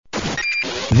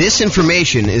This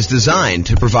information is designed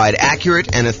to provide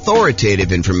accurate and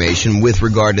authoritative information with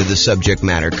regard to the subject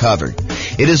matter covered.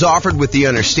 It is offered with the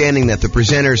understanding that the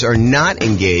presenters are not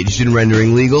engaged in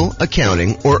rendering legal,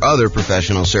 accounting, or other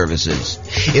professional services.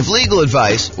 If legal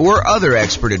advice or other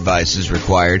expert advice is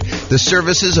required, the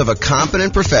services of a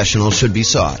competent professional should be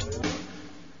sought.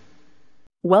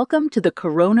 Welcome to the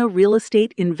Corona Real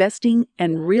Estate Investing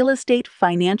and Real Estate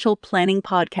Financial Planning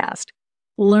Podcast.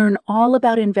 Learn all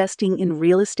about investing in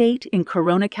real estate in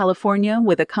Corona, California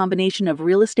with a combination of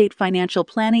real estate financial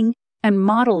planning and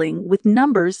modeling with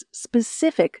numbers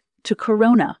specific to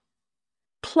Corona.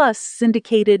 Plus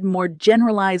syndicated, more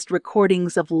generalized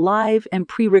recordings of live and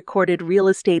pre-recorded real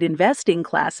estate investing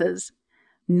classes,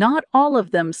 not all of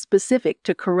them specific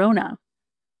to Corona.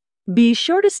 Be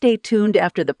sure to stay tuned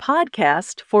after the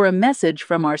podcast for a message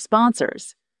from our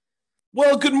sponsors.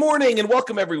 Well, good morning and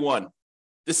welcome, everyone.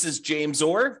 This is James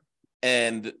Orr,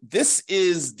 and this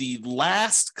is the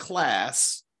last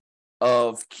class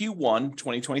of Q1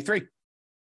 2023.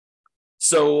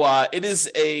 So it is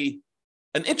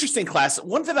an interesting class,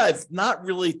 one that I've not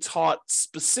really taught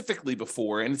specifically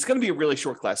before, and it's going to be a really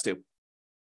short class too.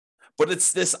 But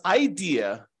it's this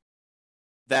idea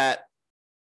that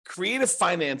creative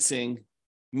financing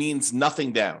means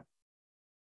nothing down.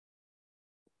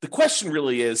 The question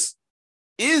really is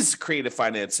creative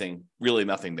financing really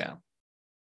nothing down?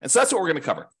 And so that's what we're going to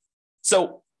cover.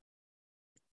 So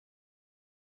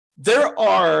there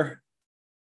are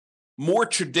more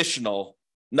traditional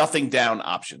nothing down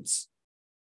options.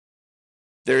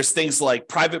 There's things like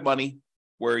private money,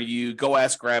 where you go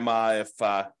ask grandma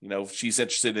if she's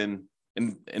interested in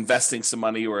investing some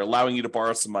money or allowing you to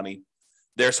borrow some money.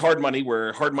 There's hard money,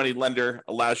 where hard money lender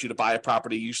allows you to buy a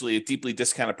property, usually a deeply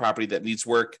discounted property that needs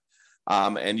work.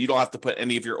 And you don't have to put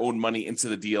any of your own money into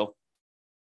the deal.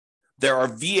 There are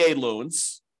VA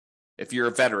loans, if you're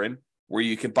a veteran, where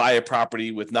you can buy a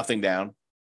property with nothing down.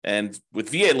 And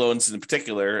with VA loans in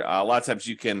particular, a lot of times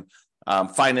you can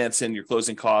finance in your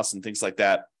closing costs and things like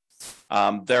that.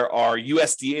 There are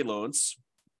USDA loans,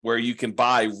 where you can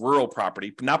buy rural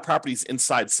property, not properties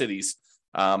inside cities.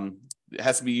 It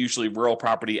has to be usually rural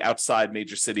property outside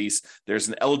major cities. There's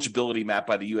an eligibility map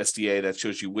by the USDA that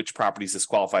shows you which properties this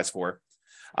qualifies for.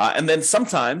 And then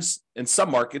sometimes in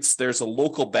some markets, there's a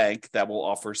local bank that will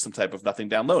offer some type of nothing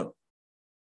down loan.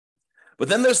 But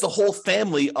then there's the whole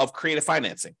family of creative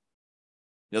financing.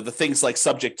 The things like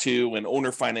subject to and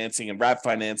owner financing and wrap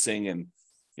financing and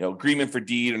agreement for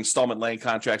deed, installment land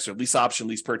contracts, or lease option,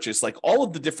 lease purchase, like all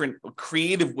of the different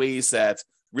creative ways that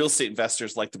real estate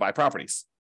investors like to buy properties.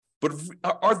 But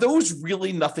are those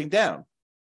really nothing down?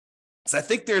 So I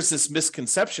think there's this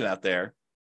misconception out there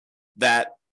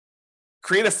that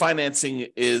creative financing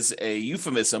is a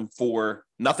euphemism for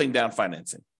nothing down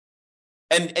financing.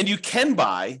 And you can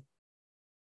buy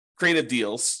creative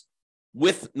deals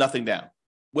with nothing down,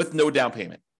 with no down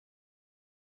payment.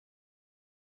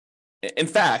 In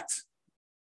fact,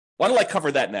 why don't I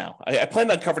cover that now? I plan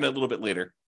on covering it a little bit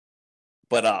later,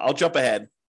 but I'll jump ahead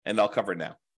and I'll cover it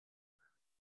now.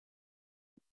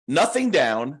 Nothing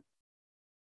down,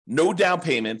 no down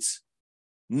payments,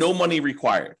 no money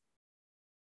required.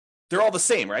 They're all the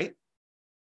same, right?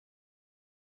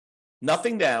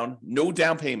 Nothing down, no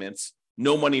down payments,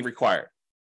 no money required.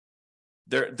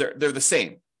 They're the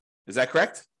same. Is that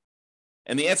correct?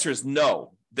 And the answer is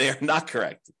no, they are not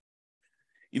correct.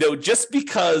 Just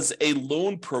because a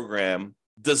loan program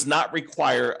does not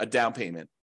require a down payment,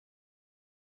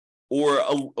 or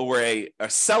a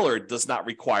seller does not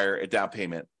require a down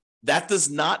payment, that does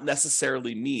not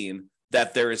necessarily mean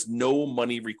that there is no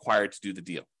money required to do the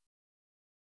deal.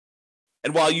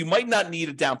 And while you might not need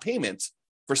a down payment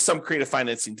for some creative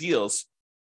financing deals,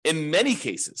 in many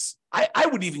cases, I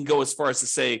would even go as far as to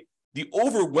say the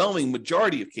overwhelming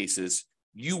majority of cases,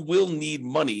 you will need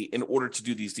money in order to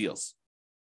do these deals.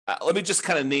 Let me just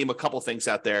kind of name a couple things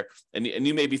out there, and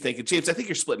you may be thinking, James, I think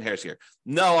you're splitting hairs here.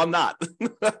 No, I'm not.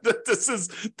 This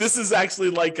is actually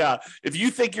like if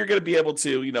you think you're going to be able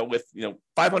to, with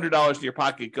 $500 in your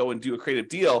pocket, go and do a creative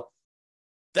deal,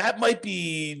 that might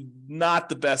be not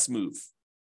the best move.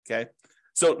 Okay,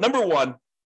 so number one,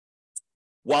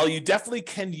 while you definitely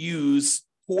can use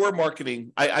poor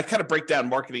marketing, I kind of break down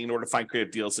marketing in order to find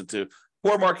creative deals into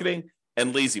poor marketing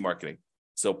and lazy marketing.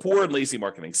 So poor and lazy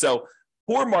marketing. So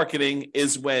poor marketing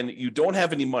is when you don't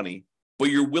have any money, but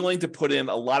you're willing to put in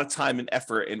a lot of time and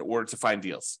effort in order to find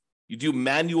deals. You do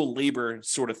manual labor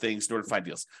sort of things in order to find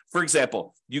deals. For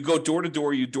example, you go door to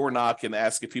door, you door knock and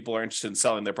ask if people are interested in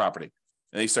selling their property.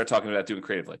 And you start talking about doing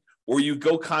creatively. or you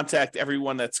go contact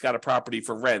everyone that's got a property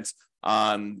for rent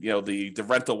on the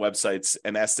rental websites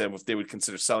and ask them if they would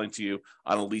consider selling to you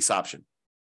on a lease option.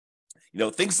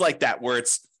 Things like that, where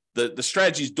it's the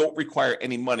strategies don't require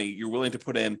any money. You're willing to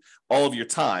put in all of your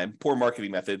time, poor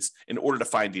marketing methods, in order to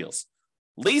find deals.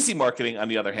 Lazy marketing, on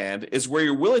the other hand, is where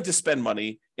you're willing to spend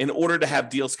money in order to have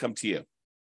deals come to you.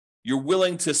 You're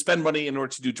willing to spend money in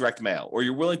order to do direct mail, or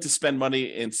you're willing to spend money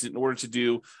in order to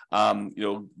do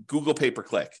Google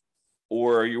pay-per-click,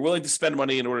 or you're willing to spend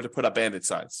money in order to put up bandit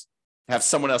signs, have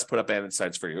someone else put up bandit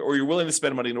signs for you, or you're willing to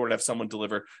spend money in order to have someone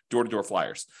deliver door-to-door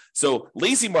flyers. So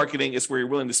lazy marketing is where you're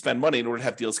willing to spend money in order to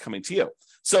have deals coming to you.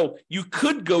 So you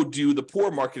could go do the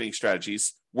poor marketing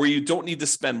strategies where you don't need to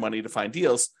spend money to find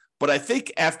deals. But I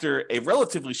think after a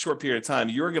relatively short period of time,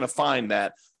 you're going to find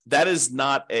that is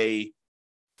not a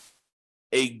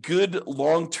good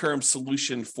long-term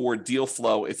solution for deal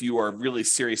flow if you are really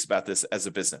serious about this as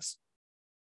a business.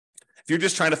 If you're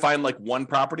just trying to find like one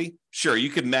property, sure,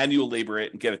 you could manual labor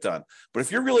it and get it done. But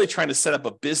if you're really trying to set up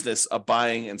a business of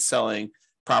buying and selling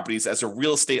properties as a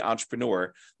real estate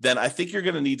entrepreneur, then I think you're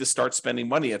going to need to start spending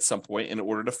money at some point in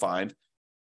order to find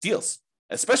deals,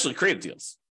 especially creative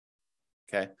deals.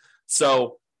 Okay.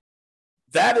 So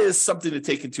that is something to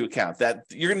take into account, that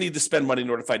you're going to need to spend money in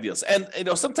order to find deals. And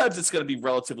sometimes it's going to be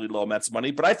relatively low amounts of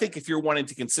money, but I think if you're wanting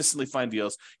to consistently find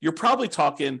deals, you're probably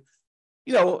talking,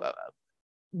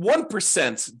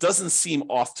 1% doesn't seem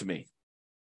off to me.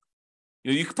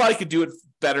 You probably could do it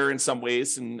better in some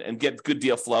ways and get good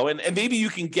deal flow. And maybe you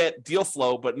can get deal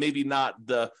flow, but maybe not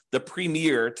the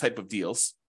premier type of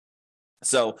deals.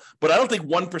 So, but I don't think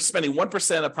spending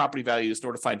 1% of property values in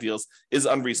order to find deals is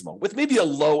unreasonable, with maybe a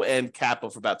low end cap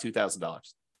of about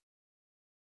 $2,000.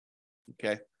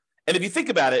 Okay. And if you think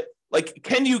about it, like,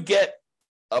 can you get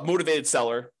a motivated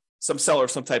seller, some seller of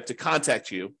some type, to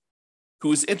contact you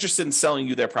who is interested in selling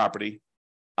you their property?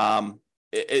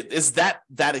 Is that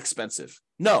expensive?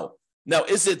 No. Now,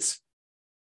 is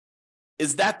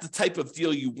that the type of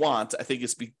deal you want? I think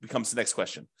becomes the next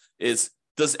question.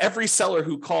 Does every seller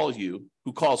who calls you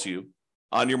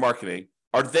on your marketing,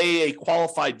 are they a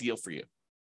qualified deal for you?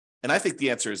 And I think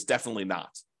the answer is definitely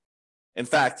not. In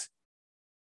fact,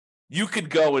 you could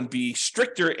go and be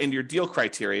stricter in your deal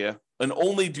criteria and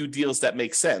only do deals that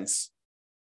make sense.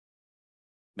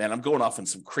 Man, I'm going off on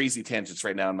some crazy tangents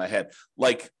right now in my head.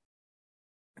 Like,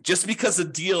 just because a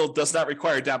deal does not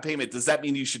require a down payment, does that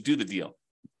mean you should do the deal?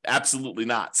 Absolutely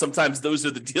not. Sometimes those are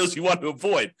the deals you want to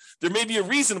avoid. There may be a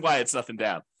reason why it's nothing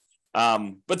down.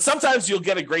 But sometimes you'll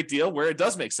get a great deal where it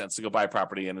does make sense to go buy a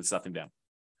property and it's nothing down.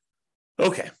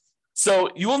 Okay. So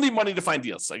you will need money to find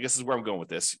deals, I guess is where I'm going with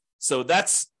this. So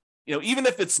that's, even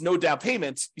if it's no down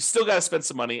payment, you still got to spend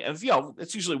some money. And,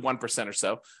 it's usually 1% or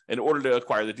so in order to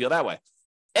acquire the deal that way.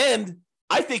 And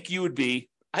I think you would be,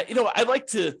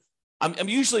 I'm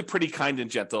usually pretty kind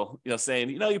and gentle, saying,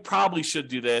 you probably should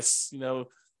do this,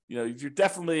 you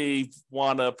definitely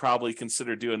want to probably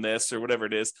consider doing this or whatever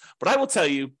it is. But I will tell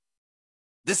you,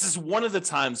 this is one of the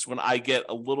times when I get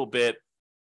a little bit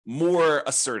more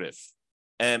assertive.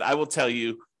 And I will tell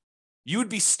you, you would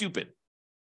be stupid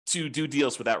to do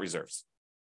deals without reserves.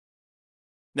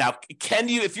 Now, can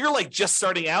you, if you're like just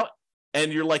starting out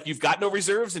and you're like, you've got no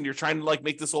reserves and you're trying to like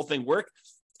make this whole thing work,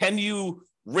 can you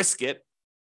risk it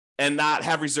and not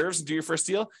have reserves and do your first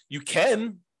deal? You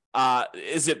can.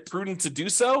 Is it prudent to do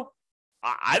so?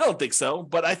 I don't think so,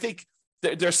 but I think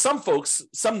there's some folks,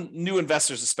 some new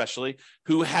investors especially,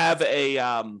 who have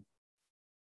their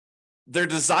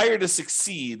desire to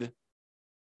succeed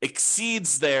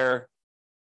exceeds their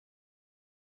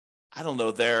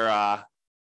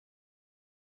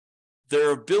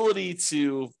ability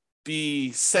to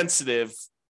be sensitive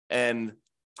and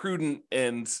prudent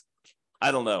and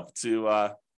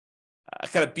to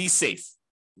kind of be safe.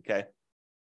 Okay.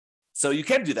 So you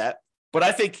can do that, but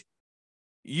I think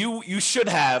you should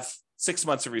have 6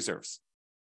 months of reserves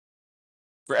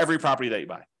for every property that you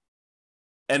buy.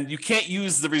 And you can't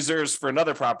use the reserves for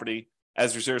another property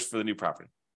as reserves for the new property.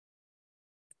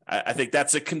 I think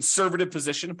that's a conservative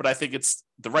position, but I think it's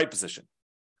the right position.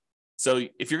 So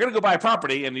if you're going to go buy a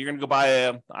property and you're going to go buy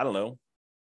a,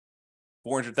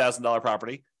 $400,000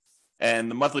 property,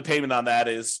 and the monthly payment on that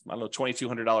is,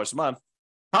 $2,200 a month,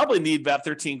 probably need about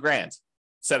 $13,000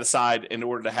 set aside in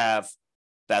order to have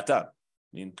that done.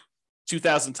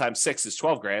 2,000 times 6 is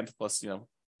 $12,000 plus,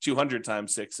 200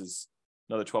 times 6 is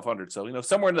another 1,200. So,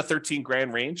 somewhere in the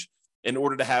 $13,000 range in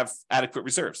order to have adequate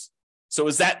reserves. So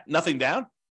is that nothing down?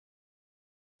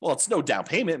 Well, it's no down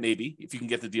payment, maybe, if you can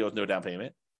get the deal with no down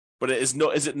payment. But is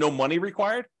it no money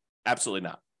required? Absolutely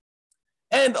not.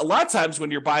 And a lot of times when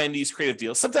you're buying these creative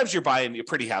deals, sometimes you're buying your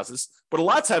pretty houses, but a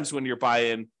lot of times when you're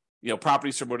buying,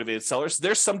 properties from motivated sellers,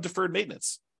 there's some deferred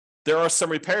maintenance. There are some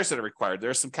repairs that are required. There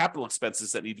are some capital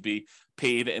expenses that need to be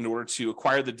paid in order to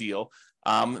acquire the deal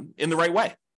in the right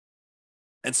way.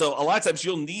 And so a lot of times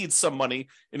you'll need some money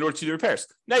in order to do repairs.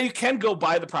 Now you can go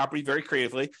buy the property very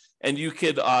creatively, and you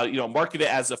could market it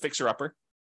as a fixer-upper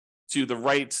to the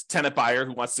right tenant buyer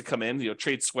who wants to come in,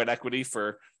 trade sweat equity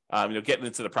for getting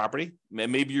into the property.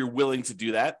 And maybe you're willing to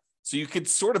do that. So you could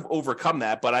sort of overcome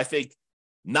that. But I think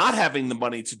not having the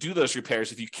money to do those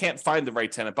repairs, if you can't find the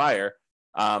right tenant buyer,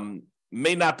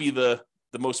 may not be the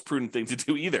most prudent thing to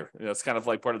do either. It's kind of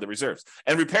like part of the reserves.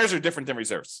 And repairs are different than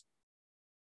reserves.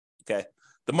 Okay.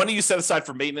 The money you set aside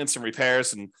for maintenance and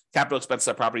repairs and capital expenses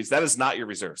on properties, that is not your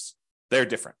reserves. They're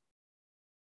different.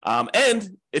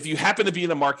 And if you happen to be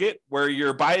in a market where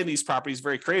you're buying these properties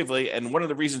very creatively, and one of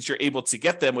the reasons you're able to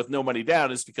get them with no money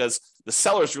down is because the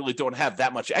sellers really don't have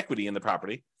that much equity in the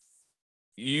property,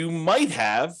 you might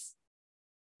have,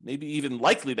 maybe even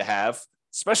likely to have,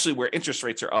 especially where interest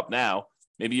rates are up now,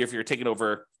 maybe if you're taking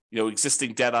over,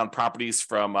 existing debt on properties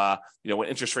from, when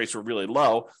interest rates were really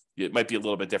low, it might be a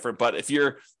little bit different. But if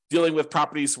you're dealing with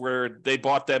properties where they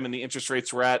bought them and the interest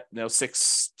rates were at,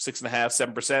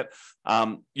 6.5%,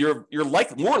 7%,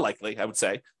 you're more likely, I would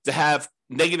say, to have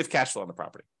negative cash flow on the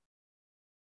property.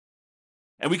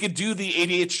 And we could do the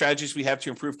 88 strategies we have to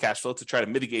improve cash flow to try to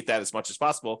mitigate that as much as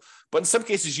possible. But in some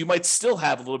cases, you might still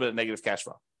have a little bit of negative cash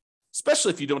flow,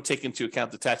 especially if you don't take into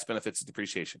account the tax benefits of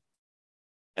depreciation.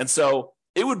 And so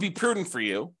it would be prudent for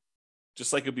you,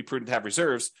 just like it would be prudent to have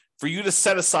reserves, for you to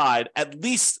set aside at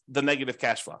least the negative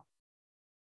cash flow.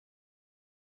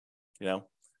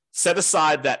 Set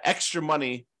aside that extra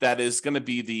money that is going to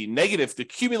be the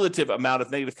cumulative amount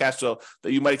of negative cash flow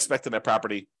that you might expect in that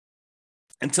property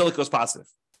until it goes positive.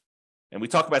 And we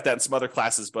talk about that in some other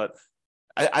classes, but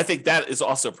I think that is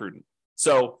also prudent.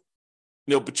 So,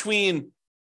 between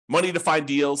money to find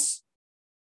deals,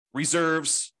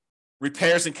 reserves,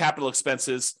 repairs and capital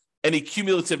expenses, any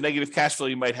cumulative negative cash flow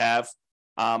you might have,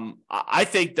 I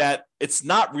think that it's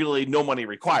not really no money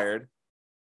required,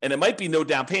 and it might be no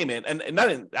down payment. And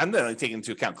I'm not taking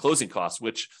into account closing costs,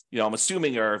 which I'm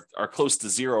assuming are close to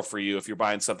zero for you if you're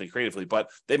buying something creatively, but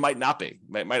they might not be.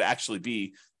 Might actually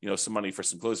be some money for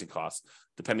some closing costs,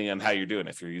 depending on how you're doing.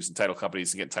 If you're using title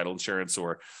companies to get title insurance,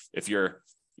 or if you're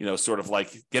sort of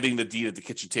like getting the deed at the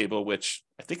kitchen table, which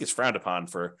I think is frowned upon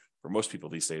for most people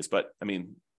these days. But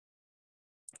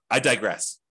I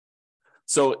digress.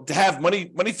 So to have money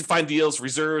to find deals,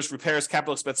 reserves, repairs,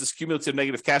 capital expenses, cumulative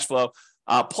negative cash flow,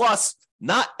 plus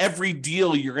not every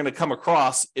deal you're going to come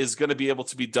across is going to be able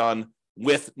to be done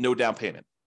with no down payment.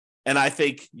 And I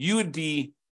think you would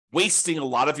be wasting a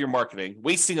lot of your marketing,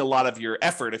 wasting a lot of your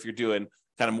effort if you're doing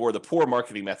kind of more of the poor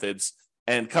marketing methods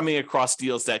and coming across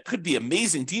deals that could be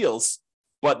amazing deals,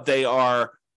 but they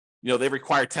are, they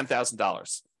require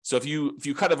 $10,000. So if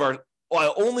you kind of are,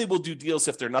 I only will do deals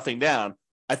if they're nothing down,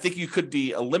 I think you could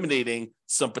be eliminating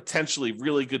some potentially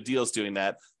really good deals doing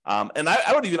that. And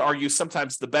I would even argue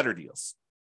sometimes the better deals.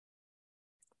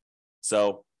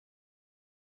 So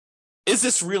is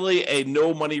this really a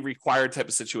no money required type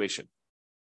of situation?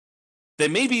 There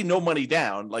may be no money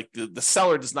down, like the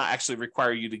seller does not actually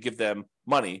require you to give them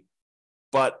money,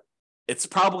 but it's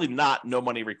probably not no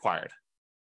money required.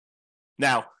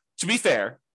 Now, to be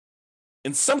fair,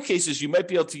 in some cases, you might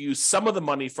be able to use some of the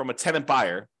money from a tenant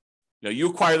buyer. You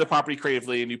acquire the property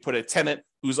creatively and you put a tenant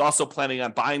who's also planning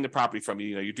on buying the property from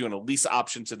you. You're doing a lease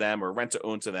option to them or rent to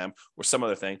own to them or some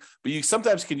other thing. But you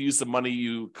sometimes can use the money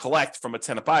you collect from a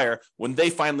tenant buyer when they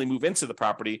finally move into the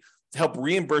property to help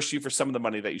reimburse you for some of the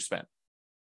money that you spent.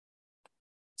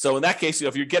 So in that case,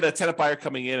 if you get a tenant buyer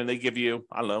coming in and they give you,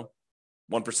 1%,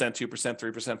 2%,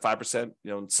 3%, 5%,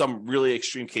 in some really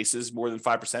extreme cases, more than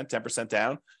 5%, 10%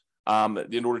 down,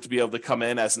 in order to be able to come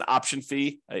in as an option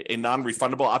fee, a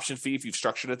non-refundable option fee if you've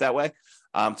structured it that way,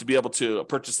 to be able to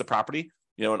purchase the property.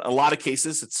 In a lot of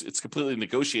cases, it's completely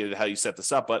negotiated how you set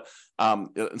this up, but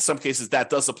in some cases that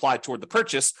does apply toward the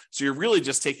purchase. So you're really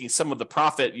just taking some of the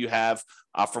profit you have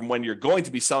from when you're going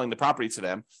to be selling the property to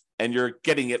them, and you're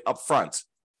getting it up front.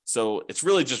 So it's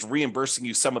really just reimbursing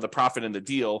you some of the profit in the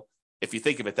deal, if you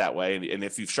think of it that way, and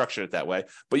if you've structured it that way.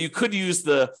 But you could use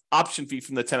the option fee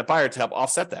from the tenant buyer to help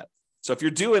offset that. So if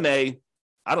you're doing a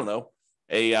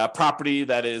property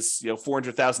that is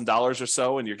 $400,000 or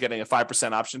so, and you're getting a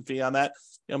 5% option fee on that,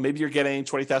 maybe you're getting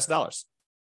 $20,000,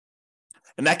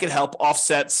 and that can help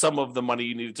offset some of the money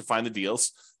you needed to find the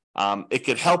deals. It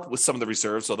could help with some of the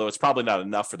reserves, although it's probably not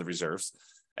enough for the reserves,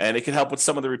 and it can help with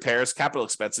some of the repairs, capital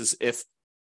expenses if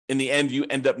in the end, you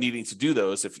end up needing to do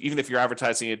those. Even if you're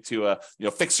advertising it to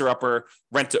a fixer upper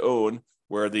rent to own,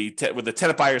 where the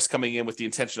tenant buyer is coming in with the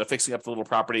intention of fixing up the little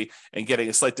property and getting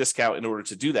a slight discount in order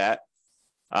to do that.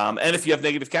 And if you have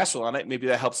negative cash flow on it, maybe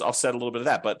that helps offset a little bit of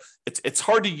that. But it's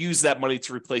hard to use that money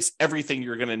to replace everything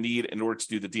you're going to need in order to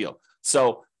do the deal.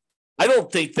 So I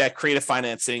don't think that creative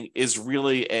financing is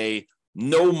really a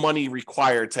no money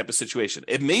required type of situation.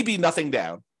 It may be nothing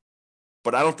down,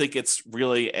 but I don't think it's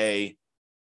really a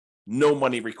no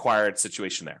money required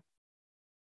situation there.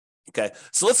 Okay,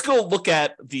 so let's go look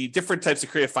at the different types of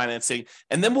creative financing,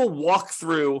 and then we'll walk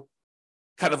through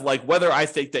kind of like whether I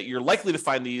think that you're likely to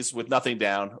find these with nothing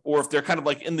down, or if they're kind of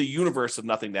like in the universe of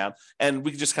nothing down, and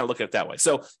we can just kind of look at it that way.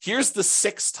 So here's the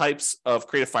 6 types of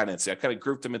creative financing. I kind of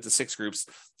grouped them into 6 groups.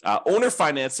 Owner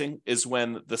financing is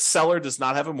when the seller does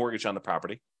not have a mortgage on the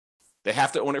property. They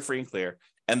have to own it free and clear,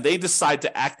 and they decide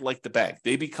to act like the bank.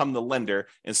 They become the lender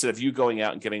instead of you going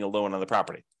out and getting a loan on the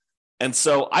property. And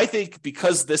so I think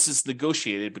because this is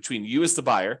negotiated between you as the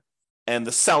buyer and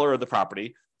the seller of the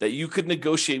property, that you could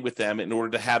negotiate with them in order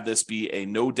to have this be a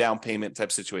no down payment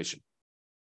type situation.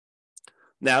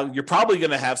 Now, you're probably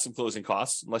going to have some closing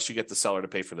costs unless you get the seller to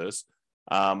pay for those.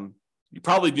 You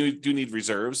probably do need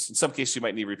reserves. In some cases, you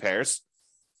might need repairs,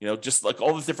 just like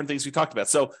all the different things we talked about.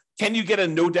 So can you get a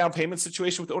no down payment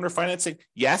situation with owner financing?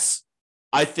 Yes.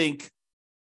 I think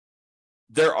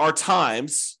there are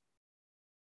times,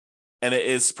 and it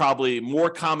is probably more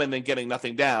common than getting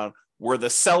nothing down, where the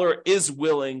seller is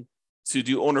willing to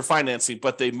do owner financing,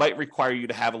 but they might require you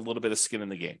to have a little bit of skin in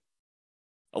the game,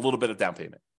 a little bit of down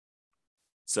payment.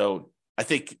 So I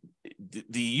think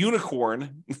the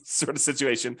unicorn sort of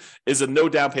situation is a no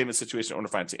down payment situation, owner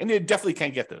financing, and you definitely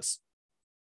can get this.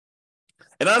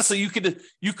 And honestly,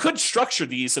 you could structure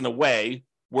these in a way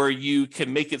where you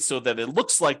can make it so that it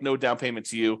looks like no down payment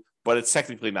to you, but it's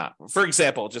technically not. For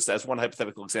example, just as one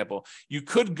hypothetical example, you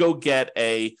could go get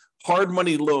a hard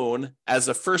money loan as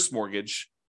a first mortgage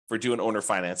for doing owner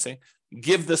financing,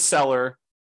 give the seller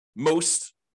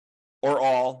most or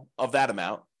all of that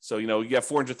amount. So, you have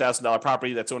 $400,000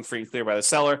 property that's owned free and clear by the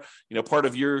seller. Part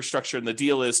of your structure in the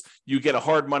deal is you get a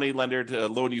hard money lender to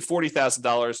loan you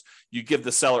 $40,000. You give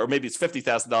the seller, or maybe it's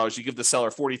 $50,000. You give the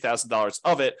seller $40,000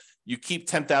 of it. You keep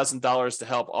 $10,000 to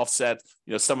help offset,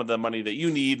 some of the money that you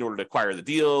need in order to acquire the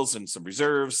deals and some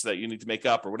reserves that you need to make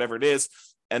up or whatever it is.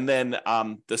 And then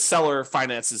the seller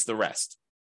finances the rest.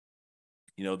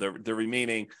 The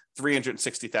remaining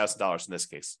 $360,000 in this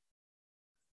case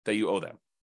that you owe them.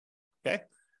 Okay.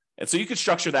 And so you could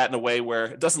structure that in a way where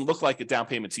it doesn't look like a down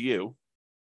payment to you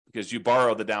because you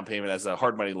borrow the down payment as a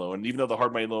hard money loan. And even though the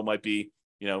hard money loan might be,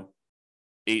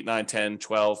 8, 9, 10,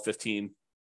 12, 15,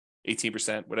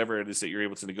 18%, whatever it is that you're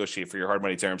able to negotiate for your hard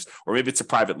money terms, or maybe it's a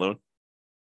private loan.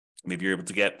 Maybe you're able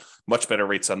to get much better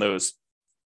rates on those.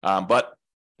 But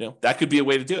that could be a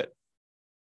way to do it.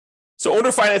 So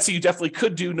owner financing, you definitely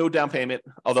could do no down payment,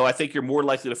 although I think you're more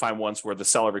likely to find ones where the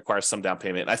seller requires some down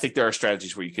payment. And I think there are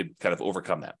strategies where you could kind of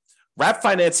overcome that. Wrap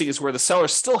financing is where the seller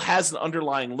still has an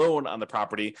underlying loan on the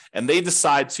property, and they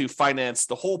decide to finance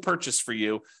the whole purchase for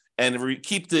you and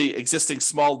keep the existing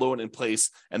small loan in place,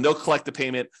 and they'll collect the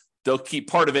payment. They'll keep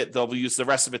part of it. They'll use the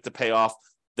rest of it to pay off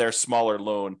their smaller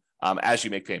loan as you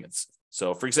make payments.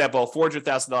 So, for example,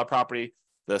 $400,000 property,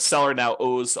 the seller now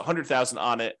owes $100,000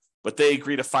 on it, but they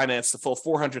agree to finance the full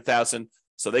 $400,000.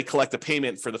 So they collect a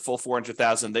payment for the full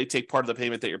 $400,000. They take part of the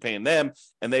payment that you're paying them,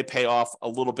 and they pay off a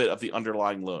little bit of the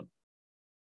underlying loan.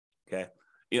 Okay.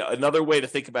 Another way to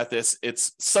think about this,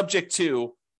 it's subject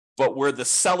to, but where the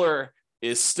seller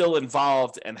is still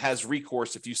involved and has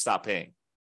recourse if you stop paying.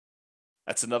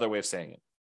 That's another way of saying it.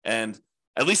 And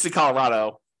at least in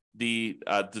Colorado, the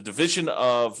division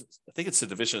of, I think it's the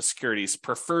Division of Securities,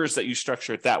 prefers that you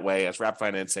structure it that way as wrap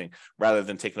financing rather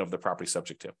than taking over the property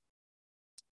subject to.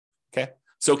 Okay.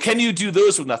 So can you do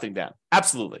those with nothing down?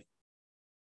 Absolutely.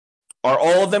 Are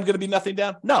all of them going to be nothing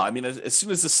down? No. I mean, as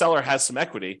soon as the seller has some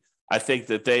equity, I think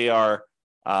that they are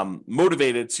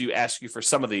motivated to ask you for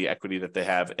some of the equity that they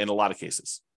have in a lot of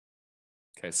cases.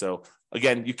 Okay. So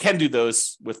again, you can do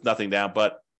those with nothing down,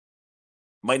 but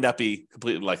might not be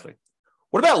completely likely.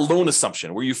 What about loan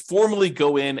assumption, where you formally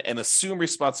go in and assume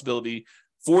responsibility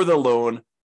for the loan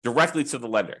directly to the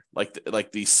lender?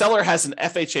 Like the seller has an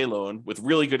FHA loan with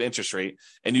really good interest rate,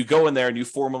 and you go in there and you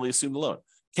formally assume the loan.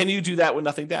 Can you do that with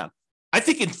nothing down? I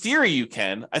think in theory you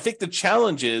can. I think the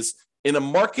challenge is in a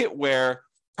market where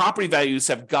property values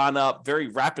have gone up very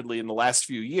rapidly in the last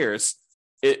few years,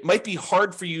 it might be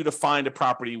hard for you to find a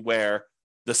property where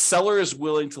the seller is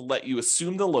willing to let you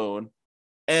assume the loan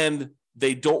and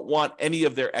they don't want any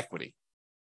of their equity.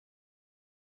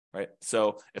 right?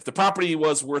 So if the property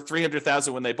was worth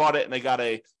 $300,000 when they bought it and they got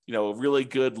a really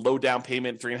good low down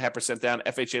payment, 3.5% down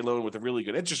FHA loan with a really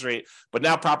good interest rate, but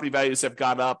now property values have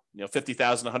gone up, $50,000,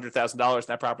 $100,000, and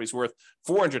that property's worth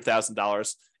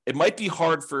 $400,000. It might be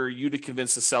hard for you to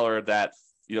convince the seller that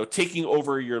taking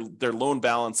over their loan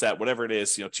balance at whatever it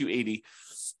is, $280,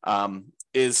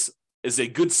 is a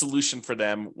good solution for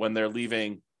them when they're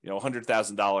leaving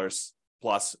 $100,000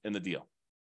 plus in the deal.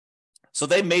 So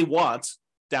they may want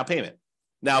down payment.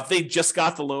 Now, if they just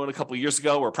got the loan a couple of years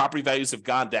ago, where property values have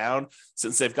gone down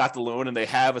since they've got the loan and they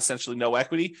have essentially no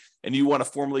equity, and you want to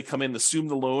formally come in, assume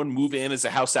the loan, move in as a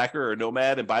house hacker or a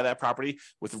nomad and buy that property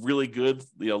with really good,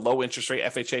 low interest rate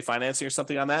FHA financing or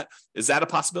something on that, is that a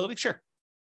possibility? Sure.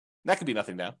 That could be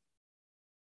nothing down.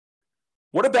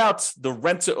 What about the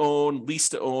rent-to-own,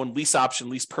 lease-to-own, lease option,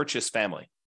 lease purchase family,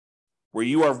 where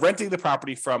you are renting the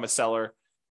property from a seller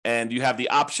and you have the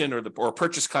option or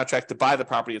purchase contract to buy the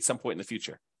property at some point in the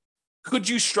future? Could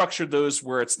you structure those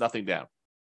where it's nothing down?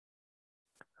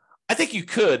 I think you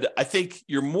could. I think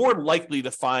you're more likely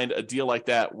to find a deal like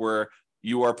that where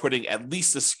you are putting at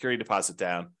least a security deposit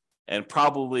down and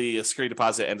probably a security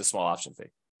deposit and a small option fee.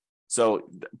 So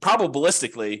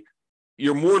probabilistically,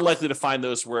 you're more likely to find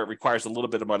those where it requires a little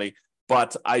bit of money.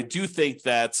 But I do think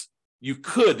that you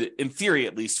could, in theory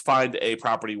at least, find a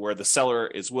property where the seller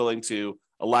is willing to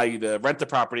allow you to rent the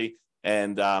property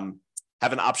and have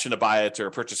an option to buy it or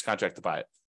a purchase contract to buy it.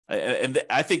 And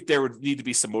I think there would need to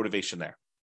be some motivation there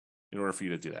in order for you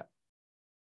to do that.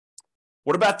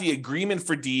 What about the agreement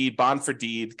for deed, bond for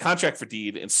deed, contract for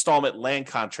deed, installment land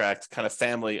contract kind of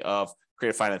family of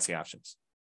creative financing options?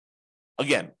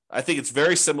 Again, I think it's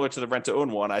very similar to the rent-to-own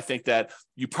one. I think that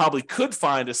you probably could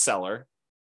find a seller,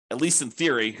 at least in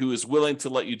theory, who is willing to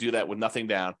let you do that with nothing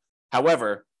down.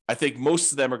 However, I think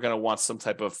most of them are going to want some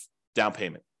type of down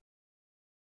payment.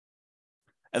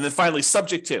 And then finally,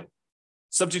 subject to.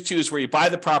 Subject to is where you buy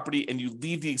the property and you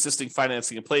leave the existing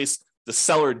financing in place. The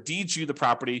seller deeds you the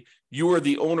property. You are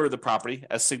the owner of the property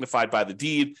as signified by the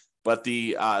deed, but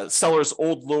the seller's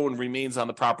old loan remains on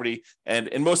the property. And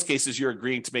in most cases, you're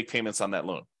agreeing to make payments on that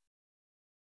loan.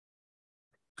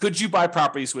 Could you buy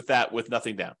properties with that with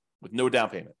nothing down, with no down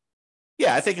payment?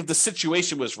 Yeah, I think if the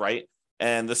situation was right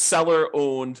and the seller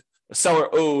owed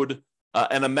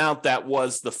an amount that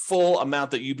was the full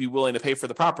amount that you'd be willing to pay for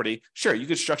the property, sure, you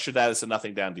could structure that as a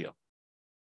nothing down deal.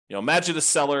 Imagine a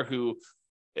seller who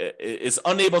is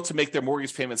unable to make their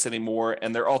mortgage payments anymore,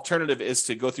 and their alternative is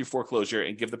to go through foreclosure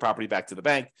and give the property back to the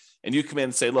bank. And you come in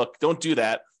and say, look, don't do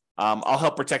that. I'll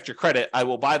help protect your credit. I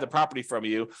will buy the property from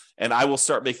you, and I will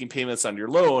start making payments on your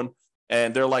loan.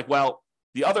 And they're like, well,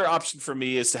 the other option for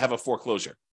me is to have a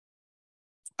foreclosure.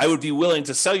 I would be willing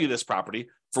to sell you this property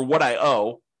for what I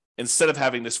owe instead of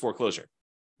having this foreclosure.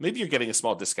 Maybe you're getting a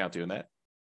small discount doing that.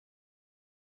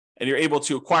 And you're able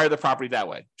to acquire the property that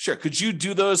way. Sure. Could you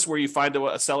do those where you find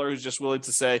a seller who's just willing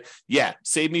to say, yeah,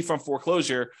 save me from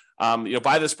foreclosure,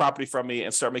 buy this property from me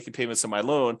and start making payments on my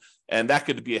loan, and that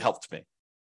could be a help to me?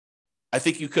 I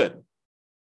think you could.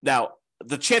 Now,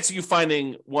 the chance of you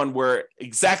finding one where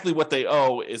exactly what they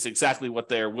owe is exactly what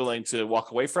they're willing to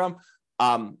walk away from,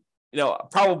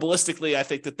 probabilistically, I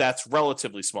think that that's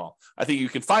relatively small. I think you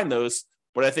can find those,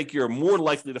 but I think you're more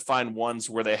likely to find ones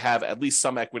where they have at least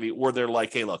some equity, or they're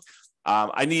like, hey, look,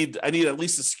 I need at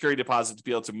least a security deposit to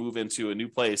be able to move into a new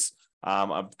place.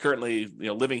 I'm currently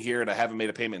living here and I haven't made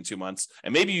a payment in 2 months.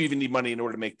 And maybe you even need money in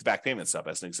order to make the back payments up,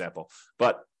 as an example.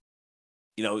 But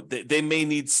they may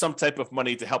need some type of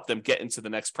money to help them get into the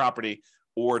next property,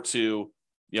 or to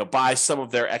buy some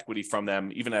of their equity from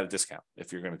them, even at a discount,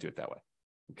 if you're going to do it that way.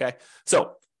 Okay,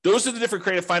 so those are the different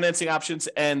creative financing options,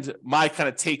 and my kind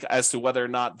of take as to whether or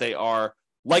not they are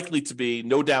likely to be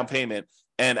no down payment.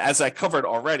 And as I covered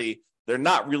already, they're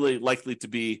not really likely to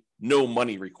be no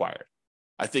money required.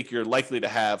 I think you're likely to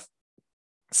have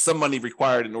some money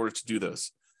required in order to do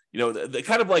those. The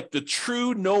kind of like the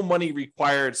true no money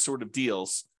required sort of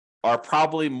deals are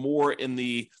probably more in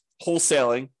the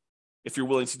wholesaling, if you're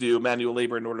willing to do manual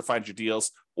labor in order to find your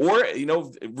deals, or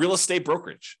real estate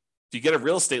brokerage. If you get a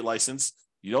real estate license,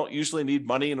 you don't usually need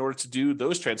money in order to do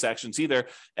those transactions either.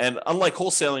 And unlike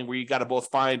wholesaling, where you got to both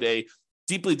find a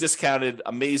deeply discounted,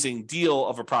 amazing deal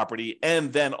of a property,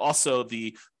 and then also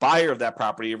the buyer of that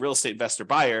property, a real estate investor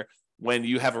buyer, when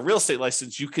you have a real estate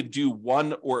license, you could do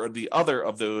one or the other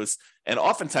of those and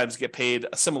oftentimes get paid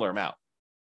a similar amount.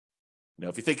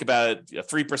 If you think about it,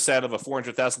 3% of a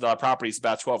 $400,000 property is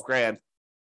about $12,000.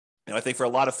 I think for a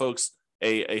lot of folks,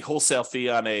 a wholesale fee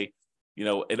on an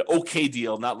okay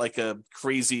deal, not like a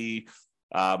crazy,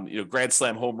 grand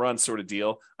slam home run sort of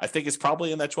deal, I think is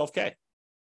probably in that $12,000.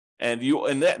 And you,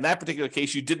 in that particular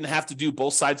case, you didn't have to do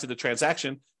both sides of the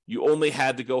transaction. You only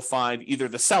had to go find either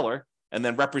the seller and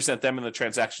then represent them in the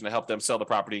transaction to help them sell the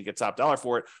property and get top dollar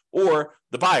for it, or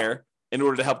the buyer in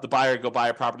order to help the buyer go buy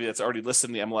a property that's already listed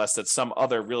in the MLS that some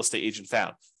other real estate agent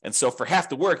found. And so for half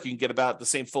the work, you can get about the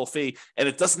same full fee, and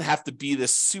it doesn't have to be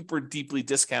this super deeply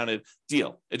discounted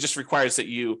deal. It just requires that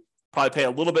you probably pay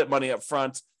a little bit of money up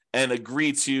front and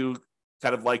agree to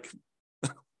kind of like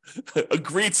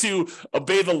agree to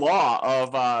obey the law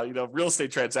of real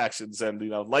estate transactions and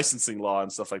licensing law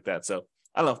and stuff like that. So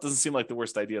I don't know. It doesn't seem like the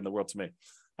worst idea in the world to me,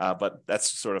 but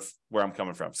that's sort of where I'm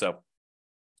coming from. So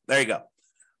there you go.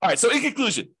 All right. So in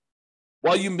conclusion,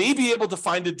 while you may be able to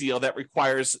find a deal that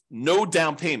requires no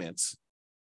down payments,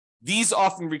 these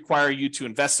often require you to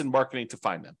invest in marketing to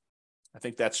find them. I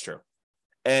think that's true.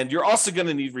 And you're also going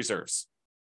to need reserves.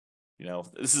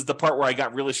 This is the part where I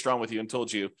got really strong with you and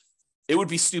told you it would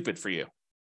be stupid for you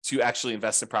to actually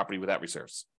invest in property without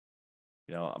reserves.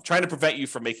 I'm trying to prevent you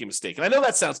from making a mistake. And I know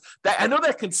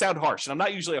that can sound harsh. And I'm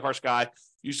not usually a harsh guy,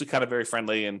 usually kind of very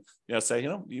friendly and, say,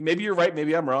 maybe you're right,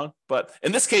 maybe I'm wrong. But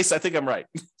in this case, I think I'm right.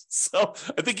 So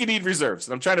I think you need reserves.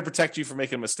 And I'm trying to protect you from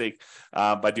making a mistake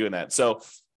by doing that. So,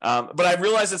 but I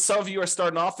realize that some of you are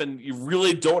starting off and you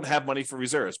really don't have money for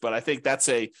reserves. But I think that's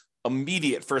a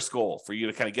immediate first goal for you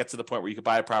to kind of get to the point where you can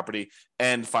buy a property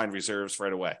and find reserves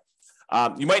right away.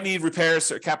 You might need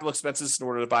repairs or capital expenses in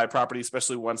order to buy a property,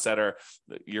 especially ones that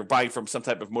you're buying from some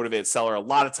type of motivated seller. A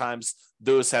lot of times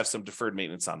those have some deferred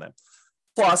maintenance on them.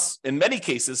 Plus, in many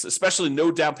cases, especially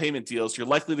no down payment deals, you're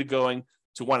likely to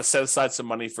want to set aside some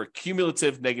money for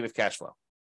cumulative negative cash flow.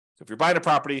 So if you're buying a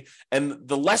property and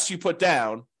the less you put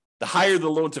down, the higher the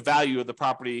loan to value of the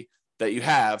property that you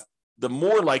have, the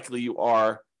more likely you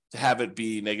are to have it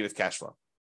be negative cash flow.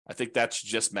 I think that's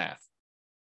just math.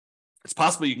 It's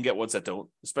possible you can get ones that don't,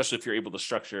 especially if you're able to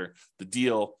structure the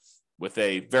deal with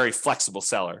a very flexible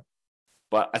seller.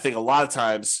 But I think a lot of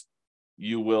times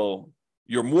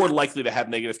you're more likely to have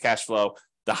negative cash flow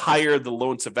the higher the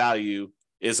loan to value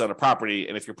is on a property.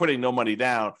 And if you're putting no money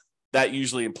down, that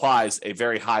usually implies a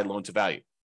very high loan to value.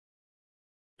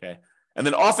 Okay. And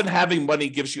then often having money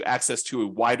gives you access to a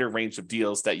wider range of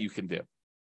deals that you can do.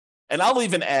 And I'll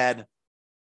even add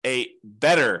a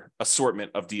better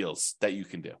assortment of deals that you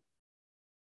can do.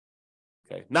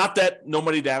 Okay. Not that no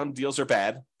money down deals are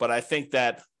bad, but I think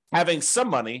that having some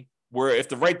money where if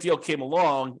the right deal came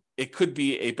along, it could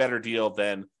be a better deal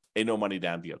than a no money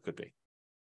down deal could be.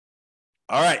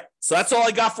 All right. So that's all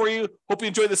I got for you. Hope you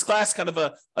enjoyed this class, kind of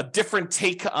a different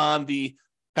take on the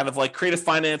kind of like creative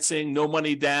financing, no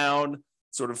money down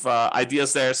sort of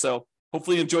ideas there. So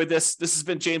hopefully you enjoyed this. This has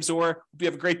been James Orr. Hope you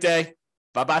have a great day.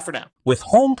 Bye-bye for now. With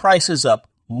home prices up,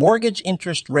 mortgage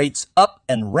interest rates up,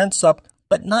 and rents up,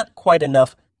 but not quite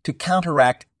enough to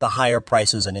counteract the higher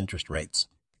prices and interest rates.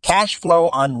 Cash flow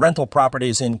on rental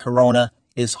properties in Corona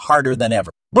is harder than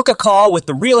ever. Book a call with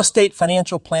the Real Estate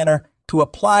Financial Planner to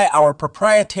apply our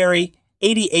proprietary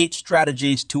 88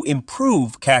 strategies to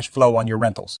improve cash flow on your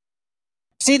rentals.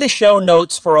 See the show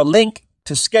notes for a link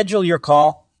to schedule your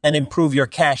call and improve your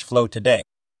cash flow today.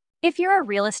 If you're a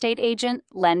real estate agent,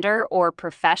 lender, or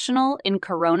professional in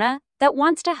Corona that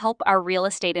wants to help our real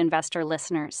estate investor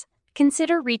listeners,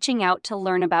 consider reaching out to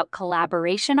learn about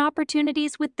collaboration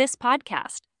opportunities with this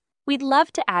podcast. We'd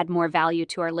love to add more value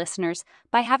to our listeners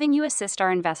by having you assist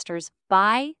our investors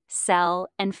buy, sell,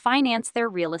 and finance their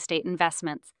real estate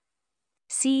investments.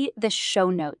 See the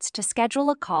show notes to schedule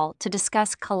a call to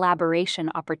discuss collaboration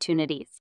opportunities.